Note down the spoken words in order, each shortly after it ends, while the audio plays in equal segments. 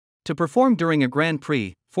To perform during a Grand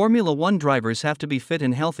Prix, Formula One drivers have to be fit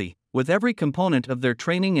and healthy, with every component of their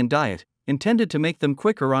training and diet intended to make them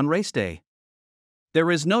quicker on race day.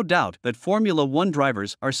 There is no doubt that Formula One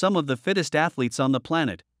drivers are some of the fittest athletes on the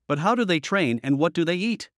planet, but how do they train and what do they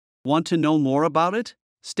eat? Want to know more about it?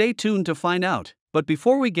 Stay tuned to find out. But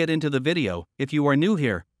before we get into the video, if you are new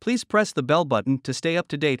here, please press the bell button to stay up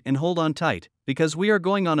to date and hold on tight, because we are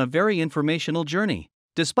going on a very informational journey.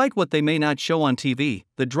 Despite what they may not show on TV,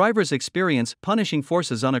 the drivers experience punishing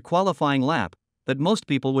forces on a qualifying lap that most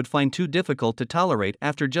people would find too difficult to tolerate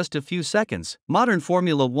after just a few seconds. Modern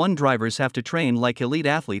Formula One drivers have to train like elite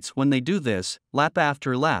athletes when they do this, lap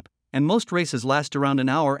after lap, and most races last around an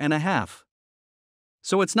hour and a half.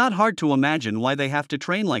 So it's not hard to imagine why they have to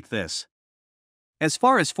train like this. As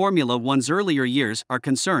far as Formula One's earlier years are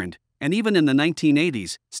concerned, and even in the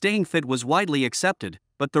 1980s, staying fit was widely accepted,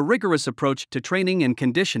 but the rigorous approach to training and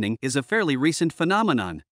conditioning is a fairly recent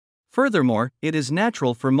phenomenon. Furthermore, it is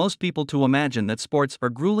natural for most people to imagine that sports are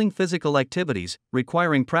grueling physical activities,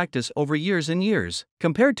 requiring practice over years and years.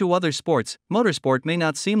 Compared to other sports, motorsport may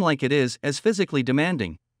not seem like it is as physically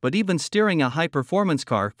demanding, but even steering a high-performance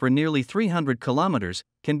car for nearly 300 kilometers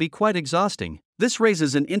can be quite exhausting. This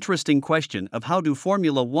raises an interesting question of how do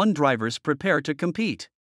Formula One drivers prepare to compete?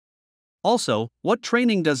 Also, what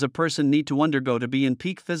training does a person need to undergo to be in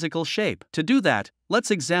peak physical shape? To do that,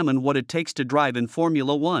 let's examine what it takes to drive in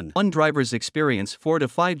Formula One. Drivers experience 4 to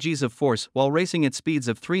 5 Gs of force while racing at speeds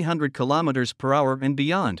of 300 km per hour and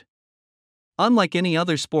beyond. Unlike any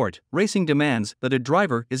other sport, racing demands that a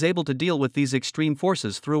driver is able to deal with these extreme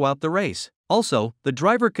forces throughout the race. Also, the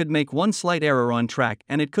driver could make one slight error on track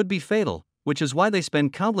and it could be fatal, which is why they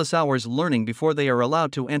spend countless hours learning before they are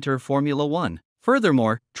allowed to enter Formula One.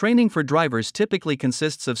 Furthermore, training for drivers typically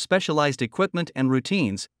consists of specialized equipment and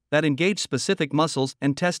routines that engage specific muscles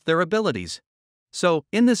and test their abilities. So,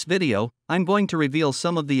 in this video, I'm going to reveal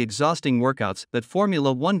some of the exhausting workouts that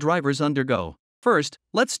Formula One drivers undergo. First,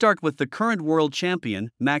 let's start with the current world champion,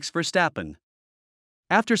 Max Verstappen.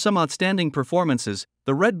 After some outstanding performances,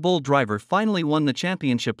 the Red Bull driver finally won the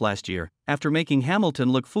championship last year, after making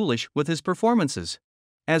Hamilton look foolish with his performances.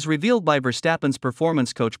 As revealed by Verstappen's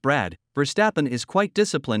performance coach Brad, Verstappen is quite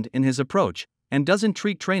disciplined in his approach, and doesn't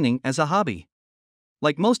treat training as a hobby.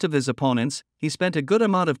 Like most of his opponents, he spent a good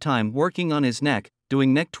amount of time working on his neck,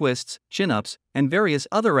 doing neck twists, chin-ups, and various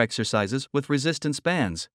other exercises with resistance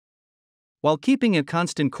bands. While keeping a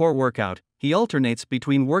constant core workout, he alternates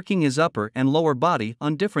between working his upper and lower body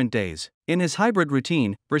on different days. In his hybrid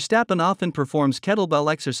routine, Verstappen often performs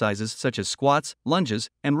kettlebell exercises such as squats, lunges,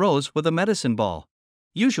 and rows with a medicine ball.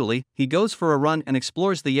 Usually, he goes for a run and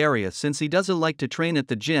explores the area since he doesn't like to train at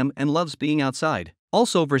the gym and loves being outside.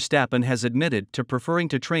 Also, Verstappen has admitted to preferring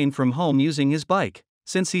to train from home using his bike.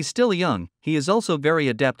 Since he's still young, he is also very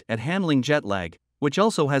adept at handling jet lag, which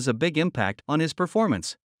also has a big impact on his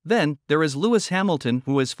performance. Then, there is Lewis Hamilton,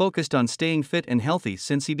 who is focused on staying fit and healthy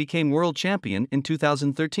since he became world champion in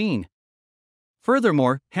 2013.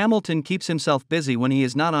 Furthermore, Hamilton keeps himself busy when he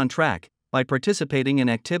is not on track, by participating in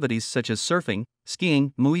activities such as surfing,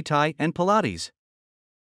 skiing, Muay Thai, and Pilates.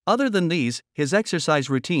 Other than these, his exercise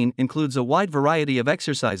routine includes a wide variety of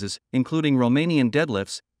exercises, including Romanian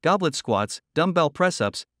deadlifts, goblet squats, dumbbell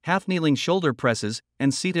press-ups, half-kneeling shoulder presses,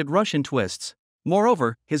 and seated Russian twists.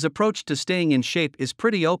 Moreover, his approach to staying in shape is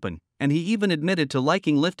pretty open, and he even admitted to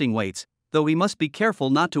liking lifting weights, though he must be careful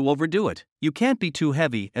not to overdo it. You can't be too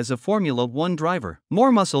heavy as a Formula One driver.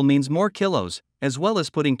 More muscle means more kilos, as well as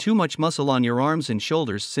putting too much muscle on your arms and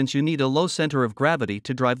shoulders since you need a low center of gravity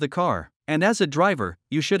to drive the car. And as a driver,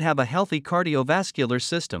 you should have a healthy cardiovascular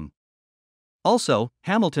system. Also,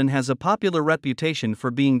 Hamilton has a popular reputation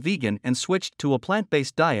for being vegan and switched to a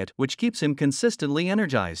plant-based diet which keeps him consistently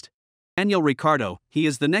energized. Daniel Ricciardo, he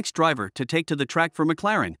is the next driver to take to the track for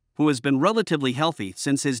McLaren, who has been relatively healthy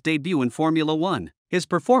since his debut in Formula One. His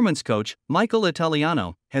performance coach, Michael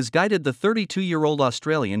Italiano, has guided the 32-year-old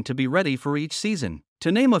Australian to be ready for each season.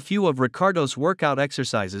 To name a few of Ricciardo's workout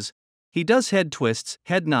exercises, he does head twists,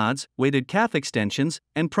 head nods, weighted calf extensions,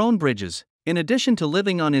 and prone bridges. In addition to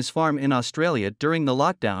living on his farm in Australia during the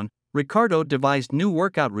lockdown, Ricciardo devised new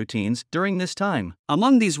workout routines during this time.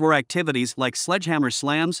 Among these were activities like sledgehammer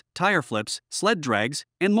slams, tire flips, sled drags,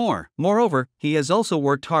 and more. Moreover, he has also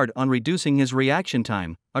worked hard on reducing his reaction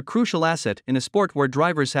time, a crucial asset in a sport where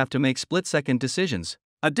drivers have to make split-second decisions.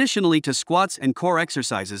 Additionally to squats and core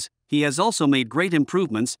exercises, he has also made great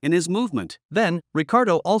improvements in his movement. Then,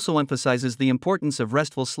 Ricciardo also emphasizes the importance of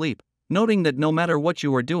restful sleep, noting that no matter what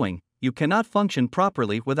you are doing, you cannot function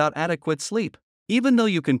properly without adequate sleep. Even though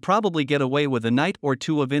you can probably get away with a night or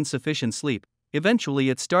two of insufficient sleep, eventually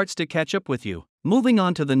it starts to catch up with you. Moving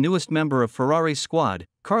on to the newest member of Ferrari's squad,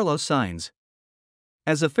 Carlos Sainz.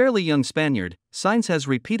 As a fairly young Spaniard, Sainz has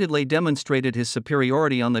repeatedly demonstrated his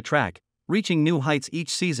superiority on the track, reaching new heights each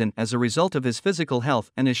season as a result of his physical health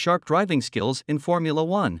and his sharp driving skills in Formula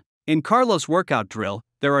One. In Carlos' workout drill,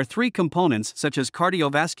 there are three components such as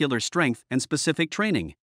cardiovascular strength and specific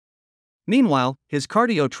training. Meanwhile, his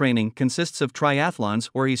cardio training consists of triathlons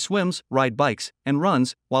where he swims, rides bikes, and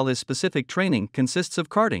runs, while his specific training consists of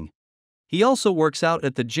karting. He also works out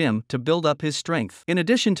at the gym to build up his strength. In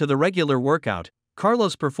addition to the regular workout,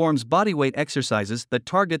 Carlos performs bodyweight exercises that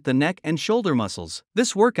target the neck and shoulder muscles.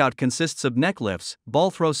 This workout consists of neck lifts,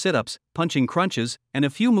 ball throw sit-ups, punching crunches, and a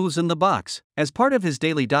few moves in the box. As part of his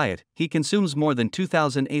daily diet, he consumes more than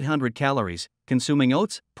 2,800 calories, consuming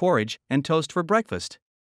oats, porridge, and toast for breakfast.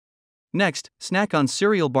 Next, snack on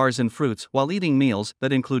cereal bars and fruits while eating meals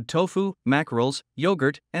that include tofu, mackerels,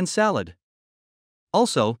 yogurt, and salad.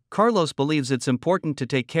 Also, Carlos believes it's important to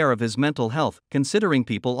take care of his mental health, considering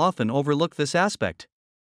people often overlook this aspect.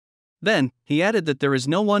 Then, he added that there is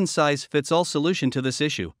no one-size-fits-all solution to this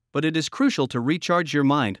issue, but it is crucial to recharge your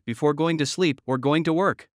mind before going to sleep or going to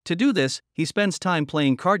work. To do this, he spends time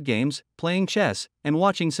playing card games, playing chess, and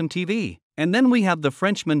watching some TV. And then we have the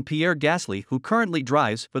Frenchman Pierre Gasly, who currently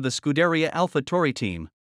drives for the Scuderia AlphaTauri team.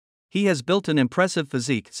 He has built an impressive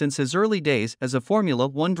physique since his early days as a Formula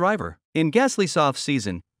One driver. In Gasly's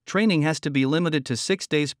off-season, training has to be limited to 6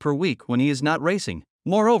 days per week when he is not racing.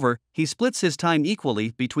 Moreover, he splits his time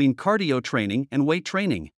equally between cardio training and weight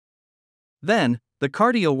training. Then, the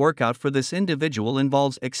cardio workout for this individual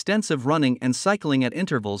involves extensive running and cycling at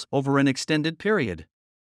intervals over an extended period.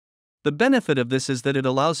 The benefit of this is that it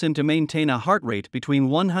allows him to maintain a heart rate between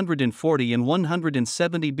 140 and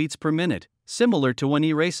 170 beats per minute, similar to when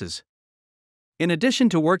he races. In addition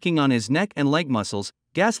to working on his neck and leg muscles,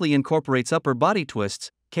 Gasly incorporates upper body twists,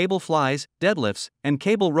 cable flies, deadlifts, and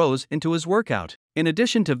cable rows into his workout. In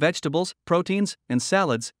addition to vegetables, proteins, and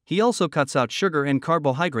salads, he also cuts out sugar and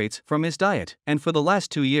carbohydrates from his diet. And for the last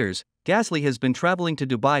 2 years, Gasly has been traveling to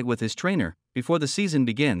Dubai with his trainer, before the season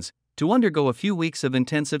begins, to undergo a few weeks of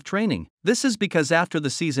intensive training. This is because after the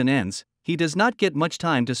season ends, he does not get much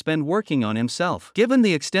time to spend working on himself. Given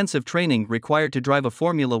the extensive training required to drive a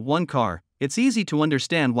Formula One car, it's easy to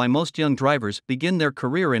understand why most young drivers begin their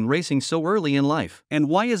career in racing so early in life. And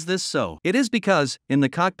why is this so? It is because, in the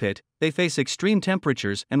cockpit, they face extreme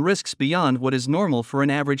temperatures and risks beyond what is normal for an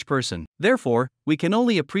average person. Therefore, we can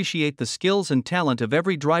only appreciate the skills and talent of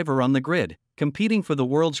every driver on the grid, competing for the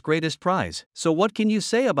world's greatest prize. So what can you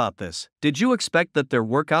say about this? Did you expect that their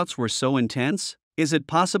workouts were so intense? Is it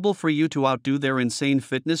possible for you to outdo their insane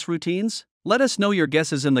fitness routines? Let us know your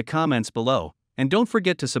guesses in the comments below, and don't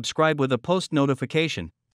forget to subscribe with a post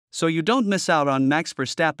notification, so you don't miss out on Max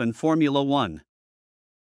Verstappen Formula One.